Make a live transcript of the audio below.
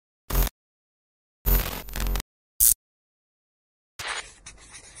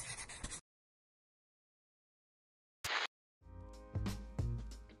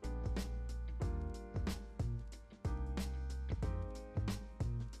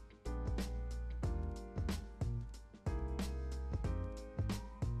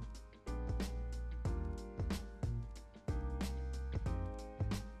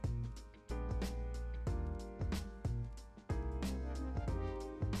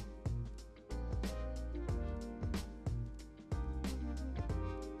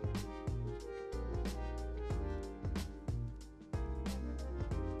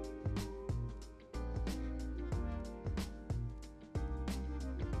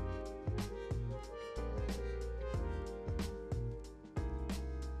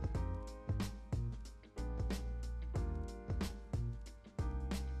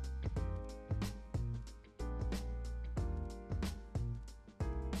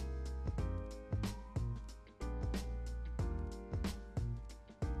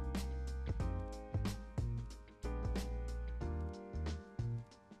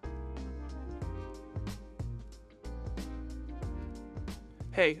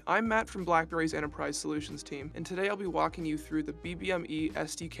Hey, I'm Matt from BlackBerry's Enterprise Solutions team, and today I'll be walking you through the BBM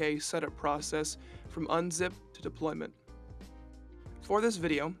SDK setup process from unzip to deployment. For this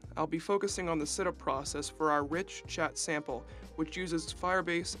video, I'll be focusing on the setup process for our rich chat sample, which uses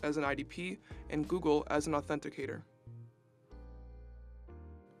Firebase as an IDP and Google as an authenticator.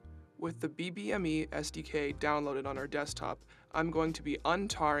 With the BBM SDK downloaded on our desktop, I'm going to be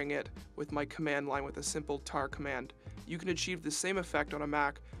untarring it with my command line with a simple tar command. You can achieve the same effect on a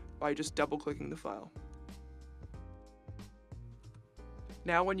Mac by just double-clicking the file.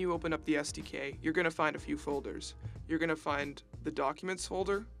 Now when you open up the SDK, you're going to find a few folders. You're going to find the Documents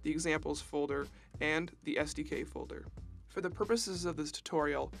folder, the Examples folder, and the SDK folder. For the purposes of this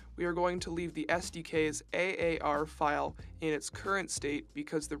tutorial, we are going to leave the SDK's AAR file in its current state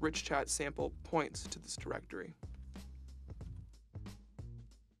because the rich chat sample points to this directory.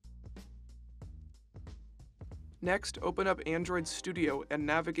 Next, open up Android Studio and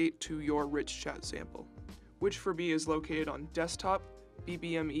navigate to your rich chat sample, which for me is located on Desktop,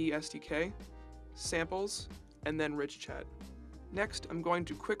 BBM SDK, Samples, and then Rich Chat. Next, I'm going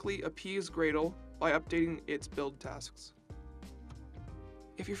to quickly appease Gradle by updating its build tasks.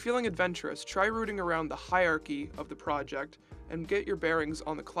 If you're feeling adventurous, try rooting around the hierarchy of the project and get your bearings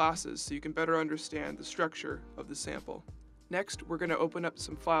on the classes so you can better understand the structure of the sample. Next, we're going to open up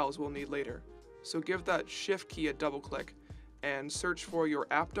some files we'll need later. So give that Shift key a double click and search for your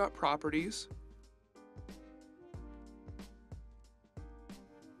app.properties,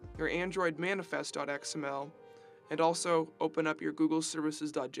 your Android manifest.xml, and also open up your Google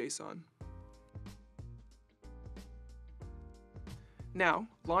services.json. Now,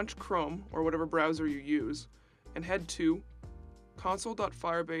 launch Chrome or whatever browser you use and head to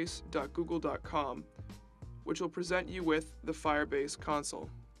console.firebase.google.com, which will present you with the Firebase console.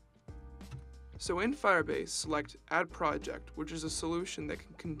 So in Firebase, select Add Project, which is a solution that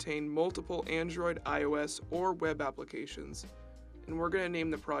can contain multiple Android, iOS, or web applications. And we're going to name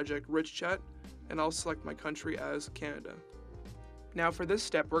the project Rich Chat, and I'll select my country as Canada. Now for this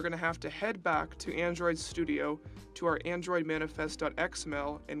step, we're going to have to head back to Android Studio to our Android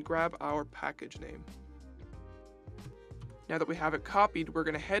manifest.xml and grab our package name. Now that we have it copied, we're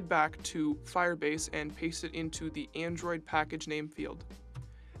going to head back to Firebase and paste it into the Android package name field.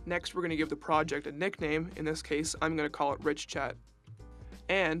 Next, we're going to give the project a nickname. In this case, I'm going to call it Rich Chat.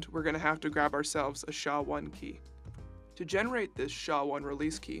 And we're going to have to grab ourselves a SHA-1 key. To generate this SHA-1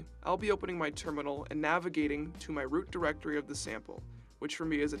 release key, I'll be opening my terminal and navigating to my root directory of the sample, which for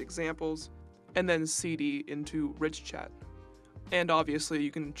me is at Examples, and then CD into Rich Chat. And obviously, you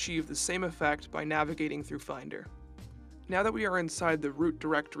can achieve the same effect by navigating through Finder. Now that we are inside the root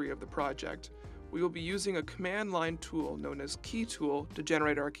directory of the project, we will be using a command line tool known as Key Tool to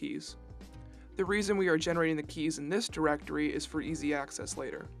generate our keys. The reason we are generating the keys in this directory is for easy access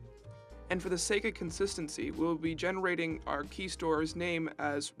later. And for the sake of consistency, we'll be generating our key store's name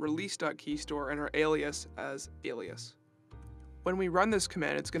as release.keystore and our alias as alias. When we run this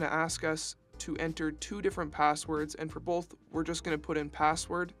command, it's going to ask us to enter two different passwords, and for both, we're just going to put in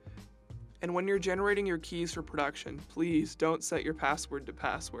password. And when you're generating your keys for production, please don't set your password to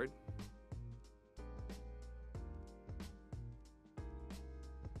password.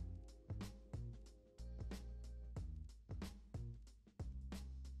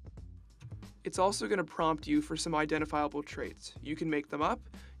 It's also going to prompt you for some identifiable traits. You can make them up,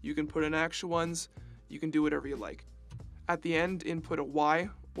 you can put in actual ones, you can do whatever you like. At the end, input a Y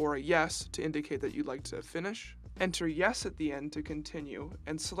or a yes to indicate that you'd like to finish. Enter yes at the end to continue,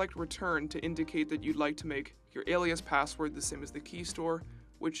 and select return to indicate that you'd like to make your alias password the same as the key store,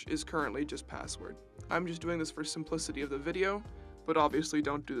 which is currently just password. I'm just doing this for simplicity of the video, but obviously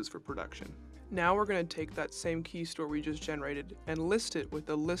don't do this for production. Now we're going to take that same key store we just generated and list it with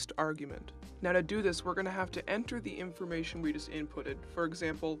the list argument. Now to do this, we're going to have to enter the information we just inputted. For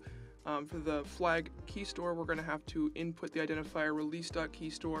example, for the flag key store, we're going to have to input the identifier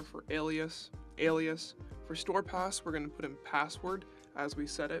release.keystore for alias. For store pass, we're going to put in password as we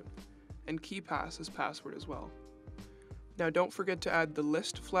set it, and key pass as password as well. Now don't forget to add the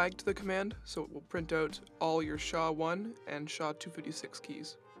list flag to the command, so it will print out all your SHA-1 and SHA-256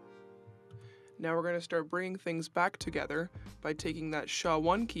 keys. Now we're going to start bringing things back together by taking that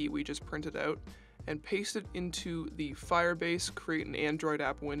SHA-1 key we just printed out and paste it into the Firebase Create an Android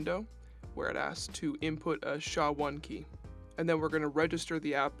App window, where it asks to input a SHA-1 key. And then we're going to register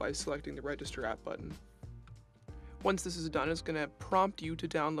the app by selecting the Register App button. Once this is done, it's going to prompt you to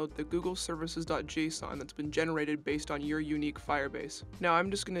download the Google services.json that's been generated based on your unique Firebase. Now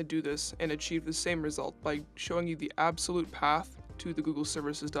I'm just going to do this and achieve the same result by showing you the absolute path to the Google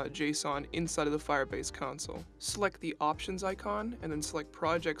Services.json inside of the Firebase console. Select the options icon and then select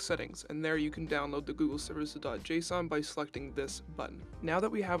project settings, and there you can download the Google Services.json by selecting this button. Now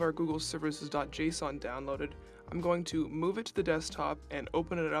that we have our Google Services.json downloaded, I'm going to move it to the desktop and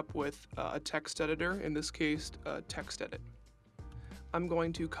open it up with a text editor, in this case, TextEdit. I'm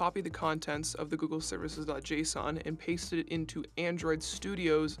going to copy the contents of the Google Services.json and paste it into Android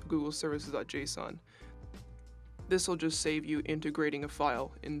Studio's Google Services.json. This will just save you integrating a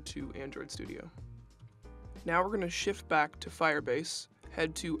file into Android Studio. Now we're going to shift back to Firebase,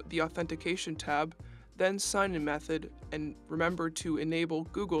 head to the Authentication tab, then Sign-in method, and remember to enable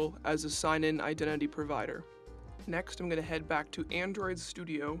Google as a sign-in identity provider. Next, I'm going to head back to Android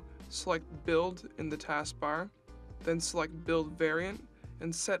Studio, select Build in the taskbar, then select Build Variant,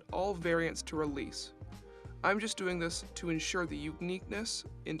 and set all variants to release. I'm just doing this to ensure the uniqueness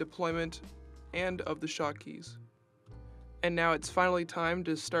in deployment and of the shortkeys. And now it's finally time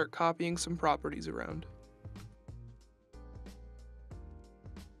to start copying some properties around.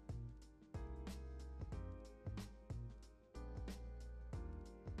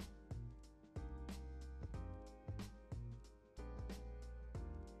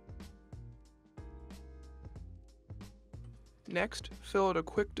 Next, fill out a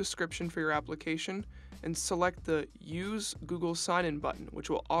quick description for your application and select the Use Google Sign-in button,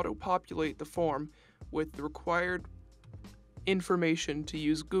 which will auto-populate the form with the required information to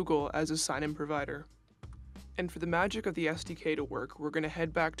use Google as a sign-in provider. And for the magic of the SDK to work, we're going to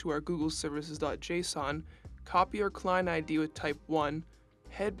head back to our Google Services.json, copy our client ID with type 1,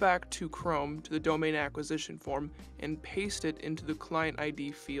 head back to Chrome to the domain acquisition form, and paste it into the client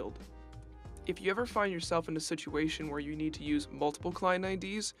ID field. If you ever find yourself in a situation where you need to use multiple client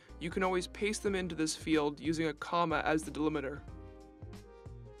IDs, you can always paste them into this field using a comma as the delimiter.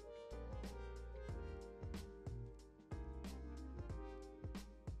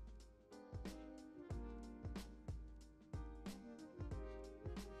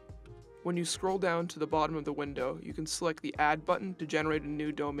 When you scroll down to the bottom of the window, you can select the Add button to generate a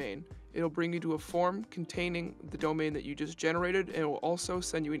new domain. It'll bring you to a form containing the domain that you just generated, and it will also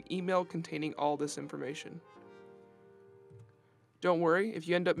send you an email containing all this information. Don't worry, if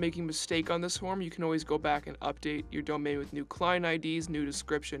you end up making a mistake on this form, you can always go back and update your domain with new client IDs, new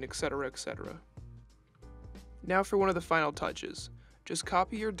description, etc., etc. Now for one of the final touches. Just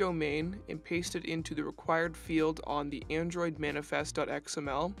copy your domain and paste it into the required field on the Android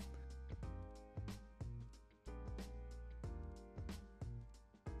manifest.xml.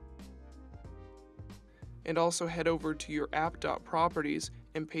 And also head over to your app.properties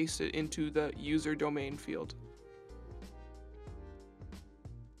and paste it into the user domain field.